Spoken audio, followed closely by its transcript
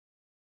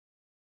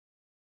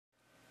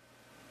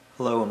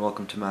Hello and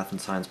welcome to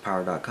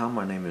mathandsciencepower.com.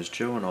 My name is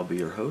Joe and I'll be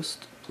your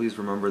host. Please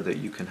remember that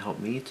you can help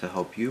me to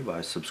help you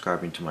by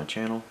subscribing to my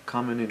channel,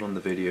 commenting on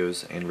the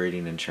videos, and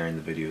rating and sharing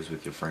the videos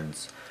with your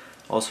friends.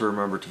 Also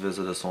remember to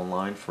visit us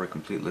online for a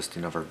complete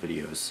listing of our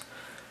videos.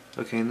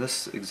 Okay, in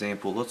this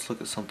example, let's look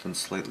at something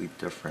slightly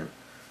different.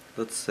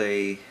 Let's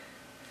say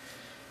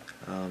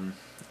when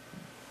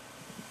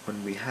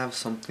we have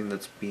something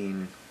that's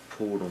being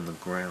pulled on the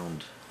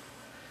ground.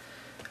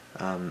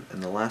 In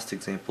the last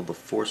example, the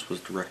force was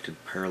directed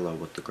parallel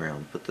with the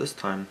ground, but this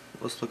time,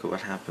 let's look at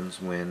what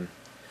happens when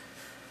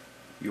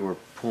you're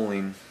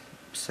pulling,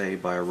 say,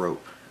 by a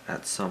rope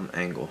at some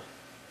angle,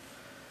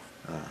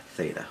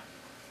 theta.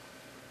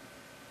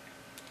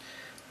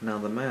 Now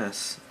the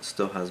mass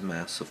still has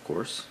mass, of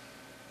course,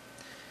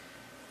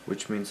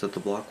 which means that the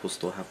block will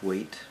still have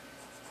weight,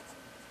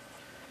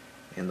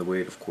 and the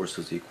weight, of course,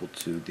 is equal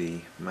to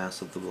the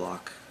mass of the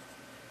block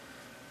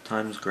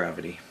times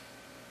gravity.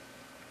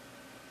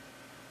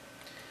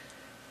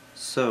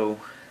 So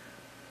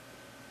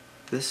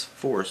this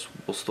force,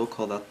 we'll still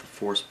call that the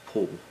force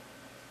pull,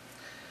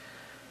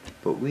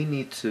 but we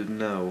need to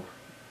know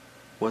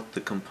what the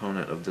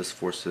component of this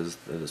force is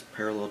that is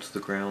parallel to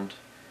the ground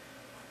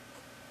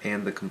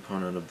and the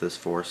component of this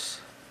force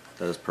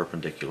that is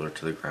perpendicular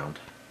to the ground.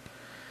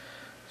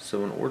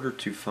 So in order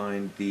to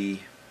find the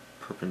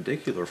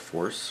perpendicular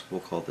force,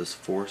 we'll call this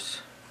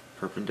force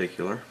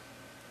perpendicular,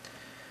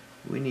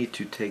 we need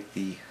to take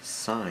the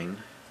sine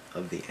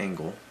of the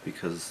angle,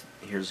 because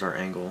here's our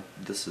angle,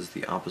 this is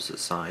the opposite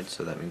side,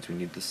 so that means we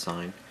need the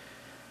sine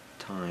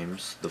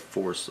times the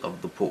force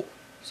of the pull,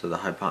 so the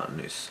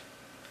hypotenuse.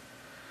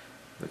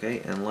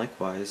 Okay, and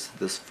likewise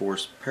this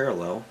force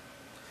parallel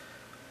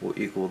will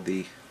equal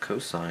the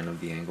cosine of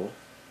the angle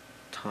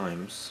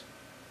times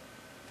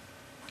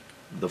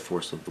the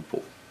force of the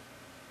pull.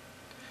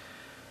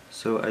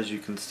 So as you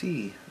can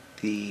see,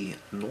 the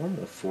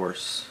normal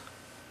force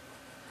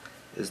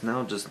is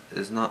no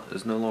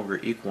longer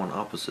equal and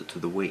opposite to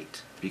the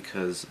weight,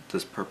 because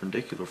this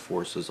perpendicular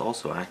force is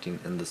also acting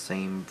in the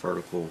same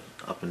vertical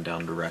up and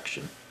down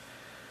direction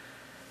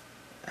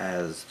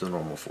as the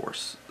normal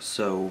force.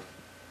 So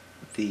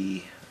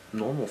the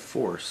normal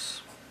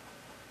force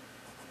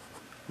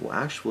will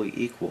actually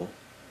equal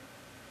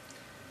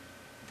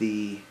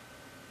the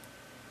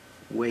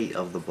weight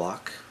of the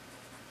block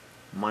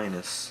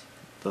minus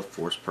the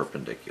force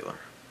perpendicular.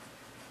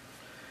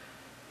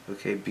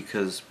 Okay,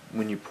 because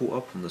when you pull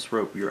up on this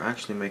rope, you're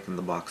actually making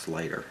the box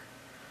lighter.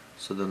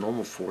 So the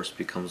normal force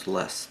becomes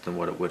less than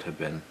what it would have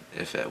been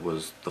if it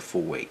was the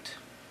full weight.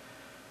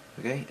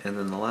 Okay, and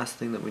then the last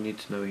thing that we need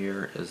to know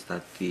here is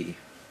that the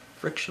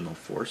frictional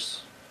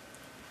force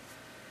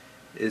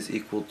is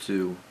equal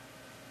to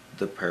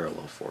the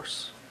parallel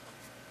force.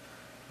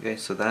 Okay,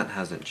 so that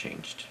hasn't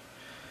changed.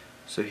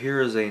 So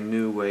here is a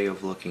new way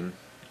of looking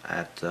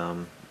at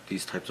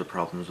these types of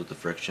problems with the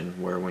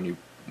friction, where when you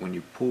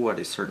pull at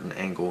a certain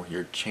angle,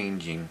 you're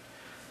changing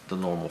the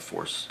normal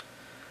force.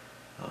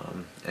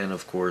 And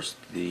of course,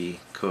 the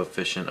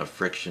coefficient of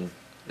friction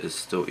is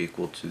still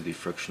equal to the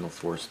frictional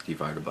force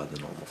divided by the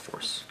normal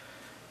force.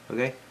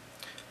 Okay,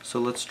 so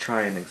let's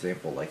try an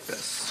example like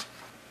this.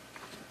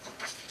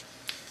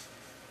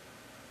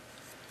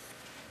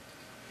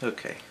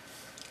 Okay,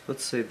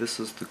 let's say this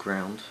is the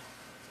ground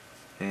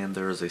and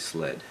there is a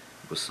sled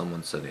with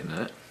someone sitting in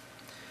it,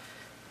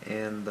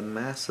 and the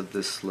mass of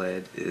this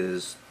sled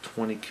is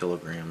 20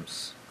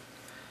 kilograms,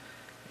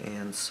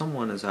 and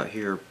someone is out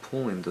here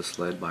pulling the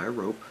sled by a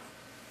rope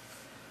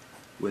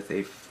with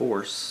a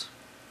force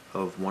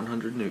of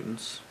 100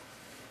 newtons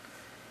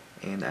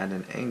and at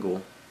an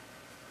angle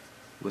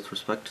with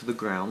respect to the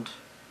ground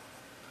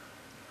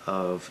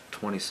of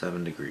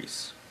 27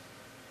 degrees.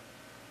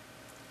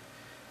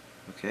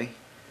 Okay,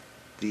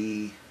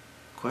 the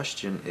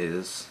question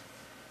is,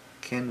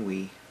 can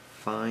we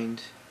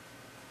find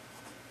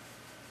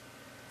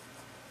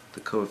the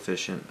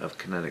coefficient of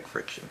kinetic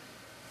friction?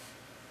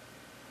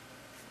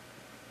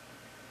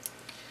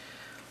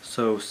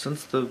 So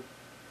since the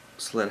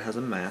sled has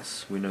a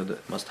mass, we know that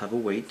it must have a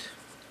weight,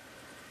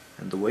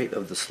 and the weight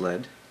of the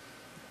sled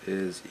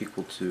is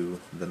equal to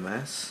the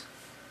mass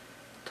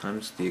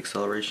times the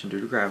acceleration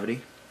due to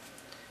gravity.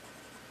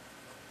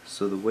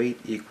 So the weight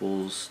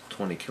equals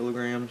 20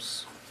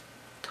 kilograms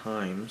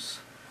times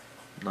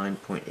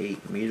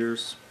 9.8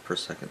 meters per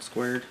second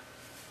squared,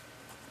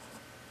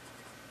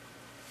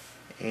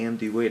 and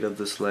the weight of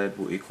the sled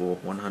will equal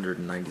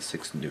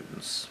 196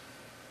 newtons.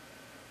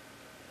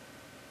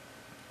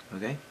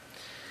 Okay?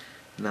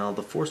 Now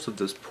the force of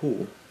this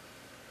pull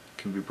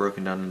can be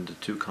broken down into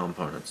two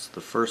components.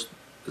 The first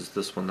is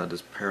this one that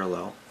is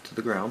parallel to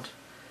the ground,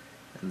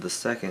 and the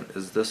second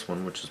is this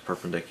one, which is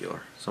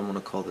perpendicular. So I'm going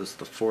to call this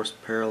the force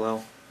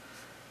parallel.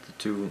 The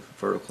two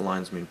vertical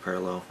lines mean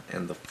parallel,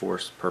 and the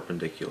force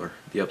perpendicular.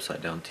 The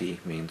upside down T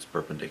means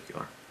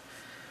perpendicular.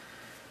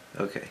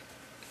 Okay,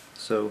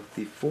 so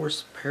the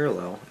force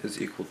parallel is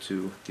equal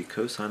to the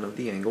cosine of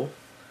the angle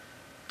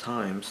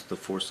times the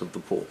force of the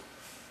pull.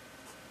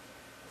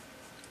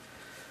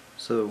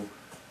 So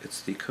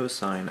it's the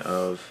cosine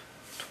of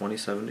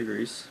 27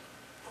 degrees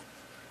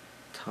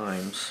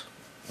times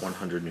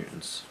 100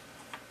 newtons.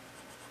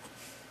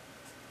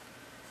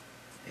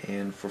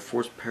 And for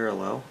force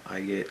parallel, I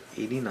get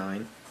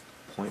 89.1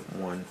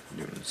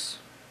 newtons.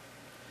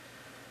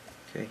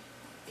 Okay,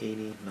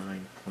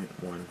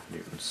 89.1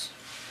 newtons.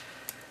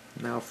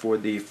 Now for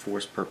the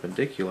force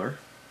perpendicular,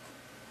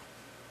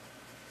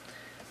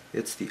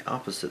 it's the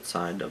opposite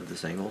side of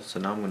this angle, so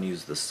now I'm going to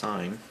use the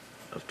sine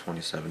of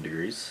 27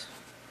 degrees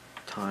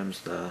times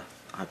the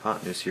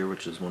hypotenuse here,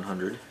 which is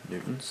 100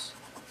 newtons.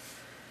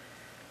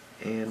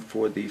 And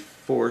for the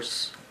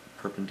force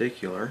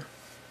perpendicular,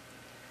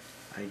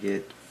 I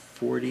get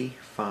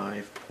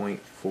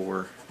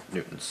 45.4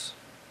 newtons.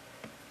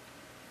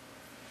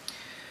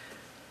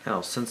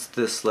 Now, since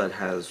this sled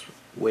has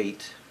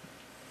weight,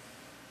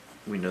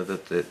 we know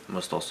that it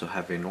must also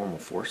have a normal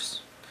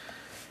force,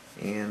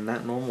 and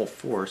that normal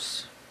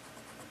force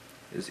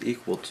is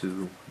equal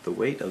to the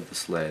weight of the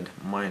sled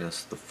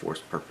minus the force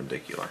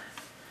perpendicular.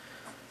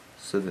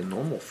 So the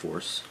normal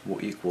force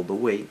will equal the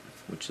weight,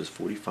 which is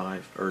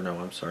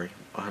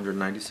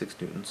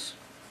 196 newtons,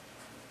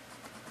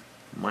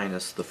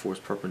 minus the force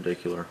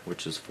perpendicular,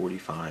 which is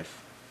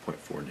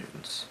 45.4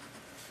 newtons.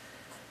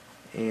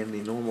 And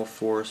the normal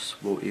force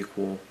will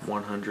equal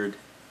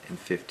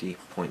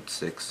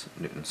 150.6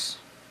 newtons.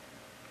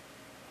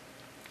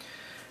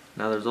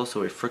 Now there's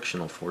also a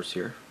frictional force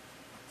here.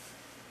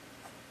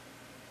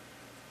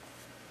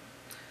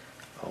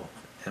 Oh,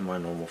 and my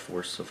normal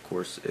force, of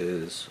course,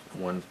 is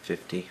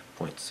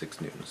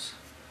 150.6 newtons.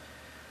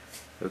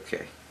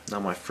 Okay, now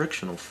my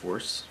frictional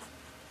force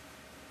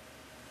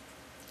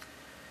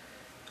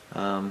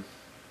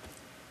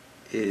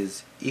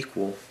is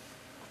equal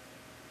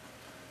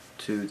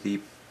to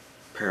the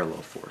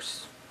parallel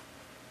force.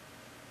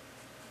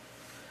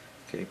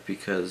 Okay,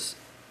 because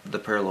the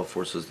parallel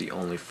force is the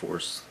only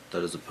force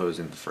that is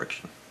opposing the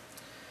friction.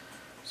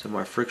 So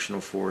my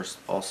frictional force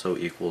also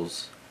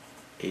equals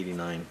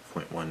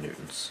 89.1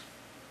 newtons.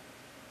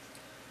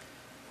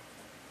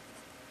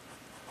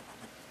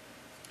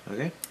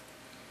 Okay?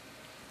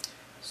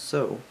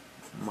 So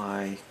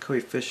my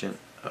coefficient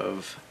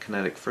of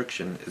kinetic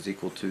friction is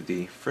equal to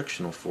the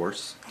frictional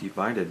force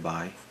divided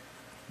by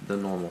the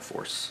normal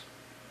force.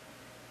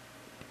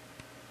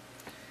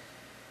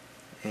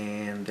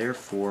 And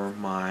therefore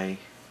my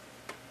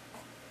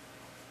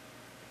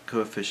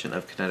coefficient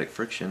of kinetic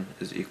friction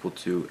is equal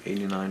to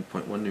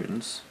 89.1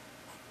 newtons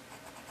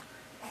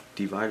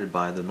divided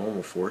by the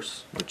normal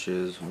force, which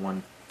is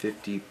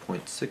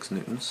 150.6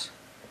 newtons.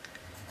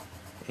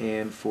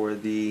 And for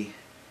the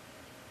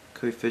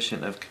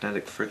coefficient of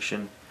kinetic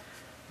friction,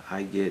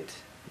 I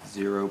get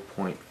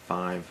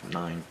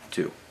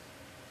 0.592.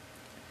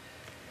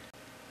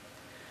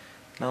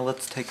 Now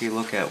let's take a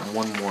look at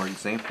one more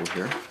example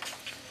here.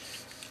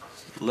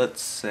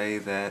 Let's say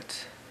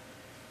that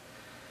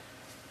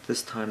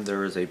this time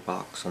there is a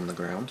box on the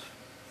ground,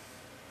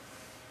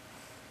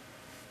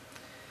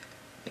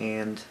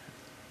 and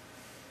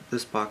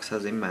this box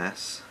has a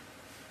mass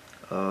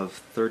of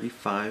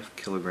 35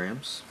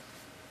 kilograms.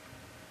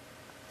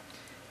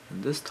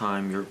 And this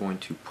time you're going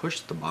to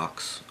push the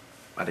box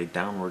at a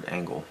downward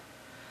angle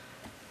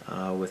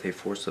with a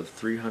force of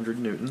 300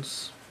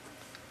 newtons.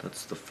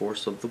 That's the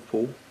force of the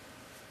pull,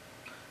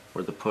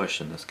 or the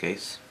push in this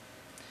case.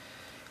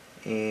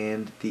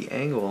 And the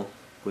angle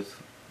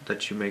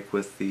that you make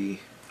with the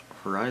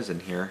horizon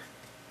here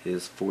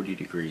is 40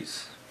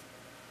 degrees.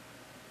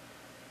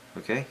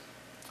 Okay?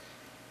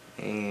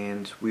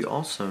 And we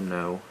also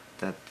know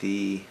that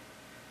the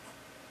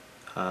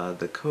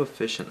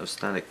coefficient of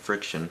static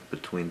friction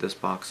between this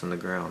box and the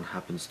ground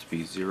happens to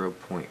be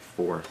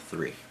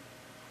 0.43.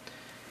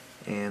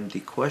 And the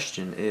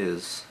question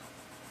is,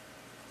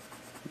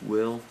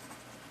 will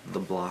the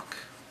block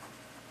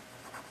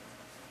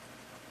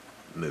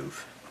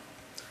move?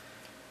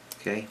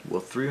 Okay, well,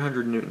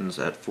 300 newtons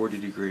at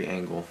 40-degree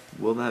angle,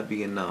 will that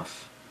be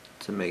enough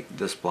to make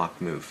this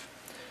block move?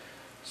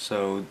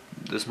 So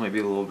this might be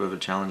a little bit of a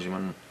challenging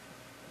one.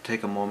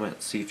 Take a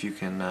moment, see if you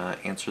can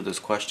answer this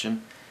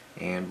question,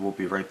 and we'll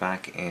be right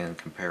back and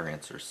compare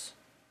answers.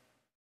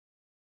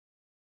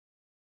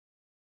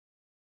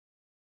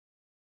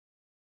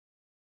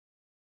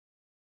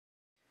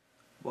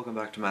 Welcome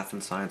back to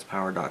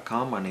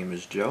mathandsciencepower.com. My name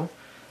is Joe.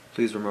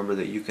 Please remember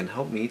that you can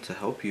help me to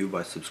help you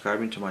by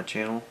subscribing to my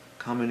channel,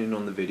 commenting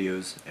on the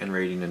videos, and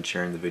rating and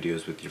sharing the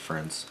videos with your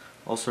friends.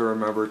 Also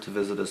remember to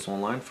visit us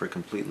online for a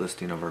complete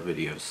listing of our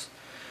videos.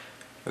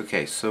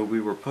 Okay, so we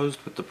were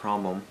posed with the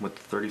problem with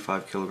the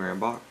 35 kilogram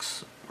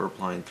box. We're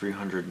applying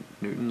 300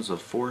 newtons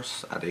of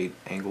force at an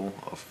angle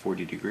of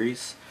 40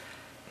 degrees,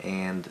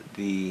 and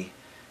the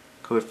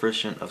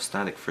coefficient of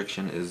static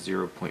friction is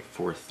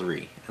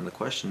 0.43, and the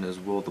question is,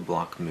 will the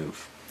block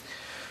move?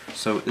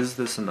 So is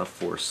this enough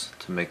force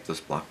to make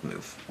this block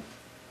move?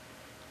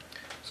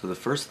 So the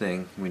first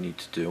thing we need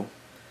to do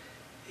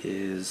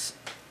is,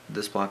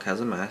 this block has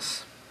a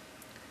mass,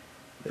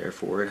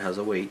 therefore it has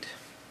a weight,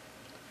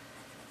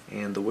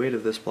 and the weight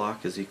of this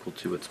block is equal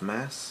to its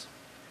mass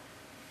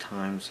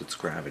times its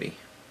gravity.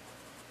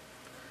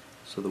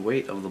 So the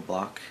weight of the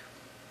block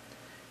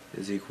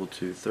is equal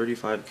to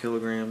 35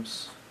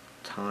 kilograms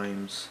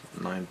times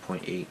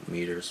 9.8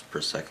 meters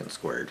per second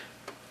squared.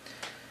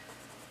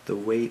 The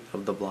weight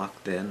of the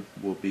block then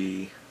will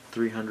be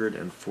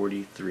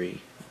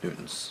 343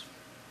 newtons.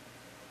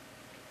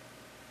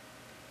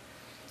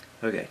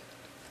 Okay,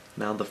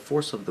 now the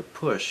force of the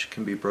push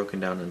can be broken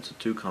down into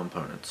two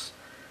components.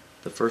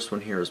 The first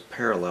one here is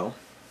parallel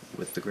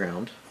with the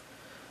ground,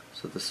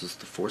 so this is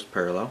the force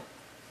parallel,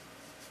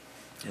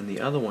 and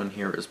the other one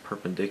here is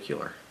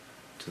perpendicular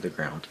to the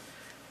ground,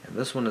 and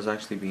this one is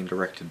actually being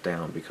directed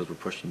down because we're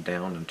pushing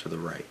down and to the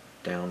right,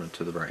 down and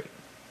to the right,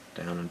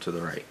 down and to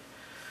the right.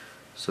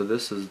 So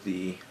this is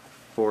the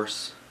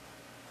force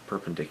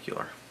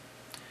perpendicular.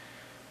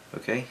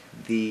 Okay,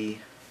 the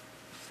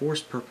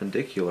force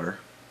perpendicular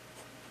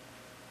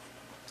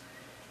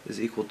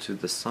is equal to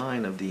the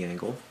sine of the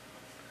angle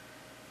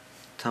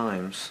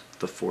times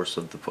the force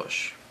of the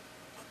push.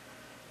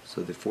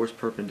 So the force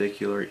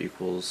perpendicular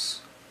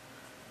equals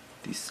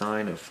the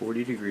sine of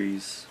 40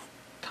 degrees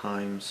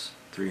times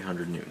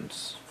 300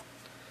 newtons.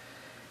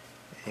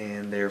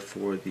 And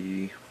therefore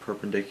the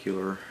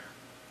perpendicular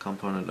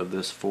component of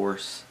this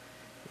force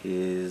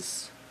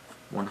is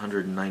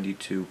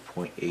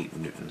 192.8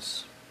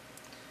 newtons.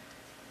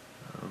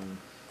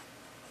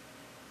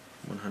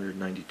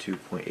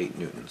 192.8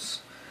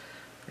 newtons.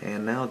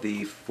 And now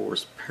the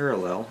force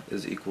parallel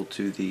is equal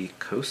to the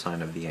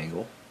cosine of the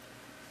angle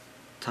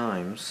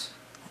times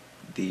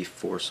the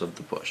force of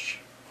the push.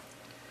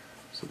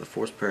 So the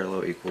force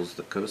parallel equals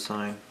the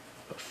cosine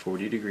of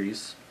 40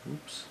 degrees,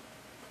 oops,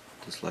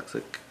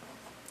 dyslexic,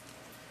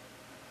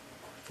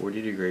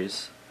 40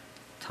 degrees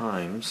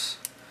times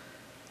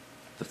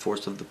the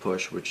force of the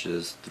push, which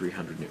is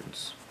 300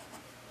 newtons.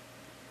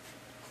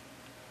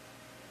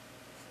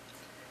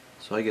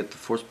 So I get the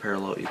force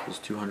parallel equals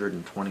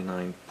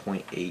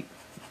 229.8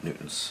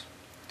 newtons.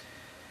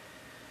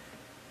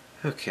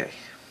 Okay.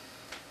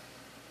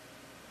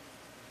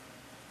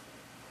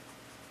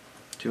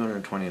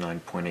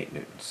 229.8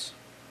 newtons.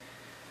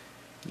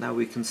 Now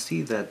we can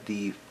see that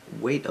the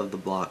weight of the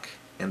block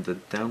and the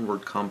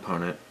downward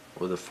component,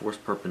 or the force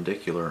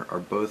perpendicular, are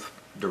both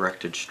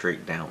directed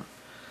straight down.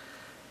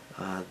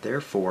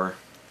 Therefore,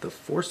 the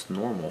force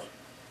normal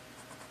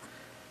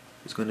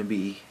is going to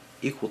be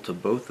equal to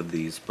both of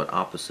these but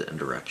opposite in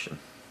direction.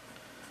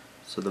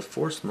 So the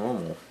force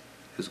normal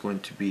is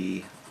going to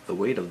be the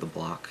weight of the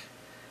block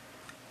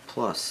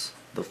plus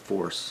the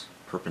force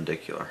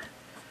perpendicular.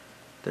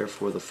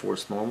 Therefore the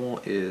force normal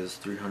is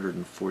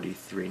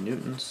 343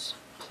 newtons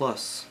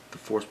plus the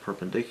force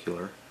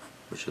perpendicular,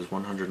 which is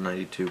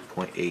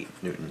 192.8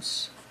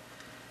 newtons.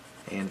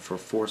 And for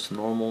force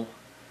normal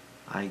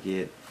I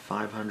get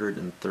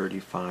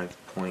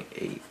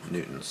 535.8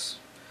 newtons.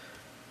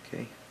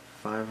 Okay,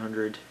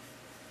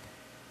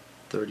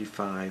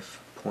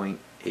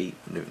 535.8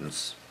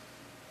 newtons.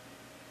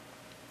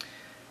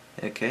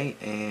 Okay,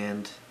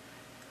 and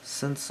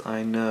since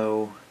I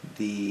know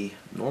the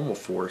normal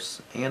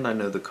force and I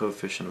know the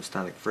coefficient of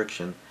static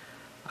friction,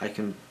 I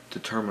can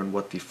determine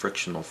what the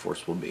frictional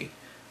force will be.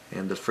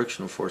 And the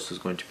frictional force is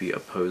going to be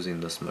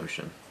opposing this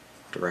motion,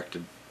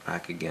 directed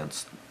back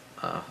against,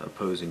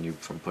 opposing you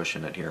from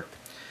pushing it here.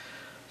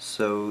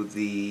 So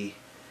the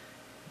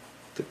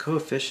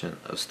coefficient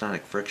of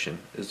static friction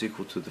is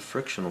equal to the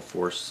frictional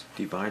force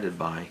divided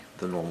by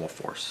the normal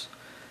force.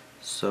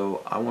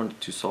 So I wanted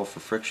to solve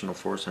for frictional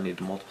force. I need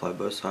to multiply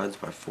both sides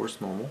by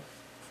force normal.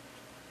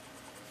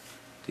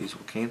 These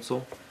will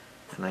cancel,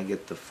 and I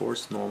get the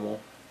force normal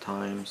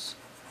times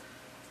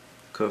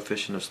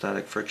coefficient of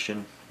static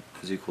friction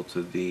is equal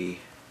to the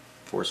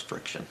force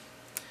friction.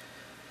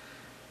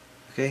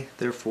 Okay,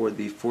 therefore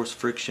the force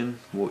friction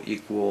will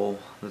equal,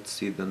 let's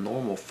see, the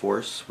normal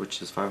force,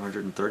 which is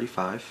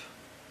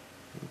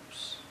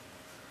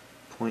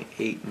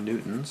 535.8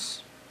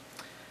 newtons,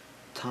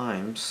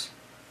 times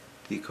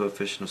the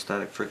coefficient of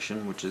static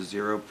friction, which is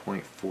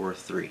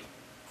 0.43.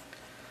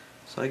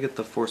 So I get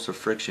the force of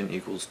friction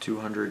equals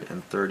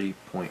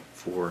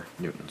 230.4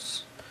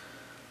 newtons.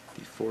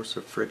 The force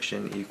of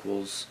friction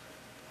equals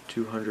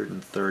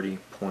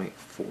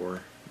 230.4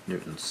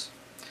 newtons.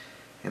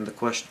 And the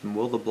question,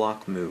 will the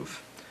block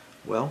move?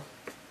 Well,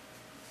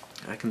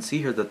 I can see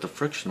here that the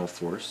frictional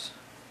force,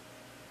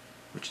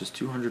 which is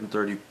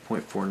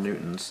 230.4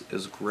 newtons,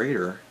 is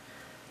greater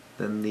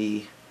than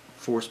the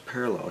force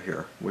parallel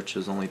here, which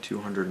is only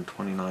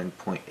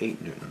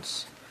 229.8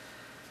 newtons.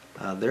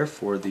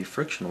 Therefore, the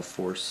frictional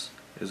force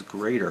is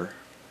greater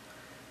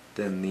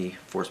than the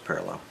force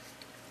parallel.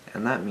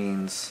 And that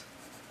means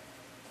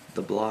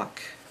the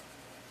block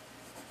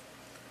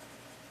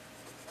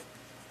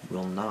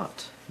will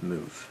not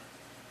move.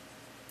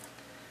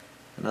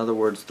 In other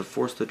words, the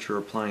force that you're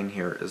applying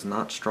here is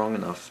not strong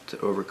enough to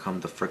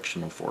overcome the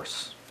frictional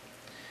force.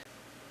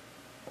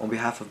 On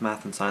behalf of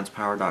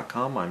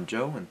mathandsciencepower.com, I'm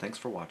Joe, and thanks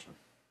for watching.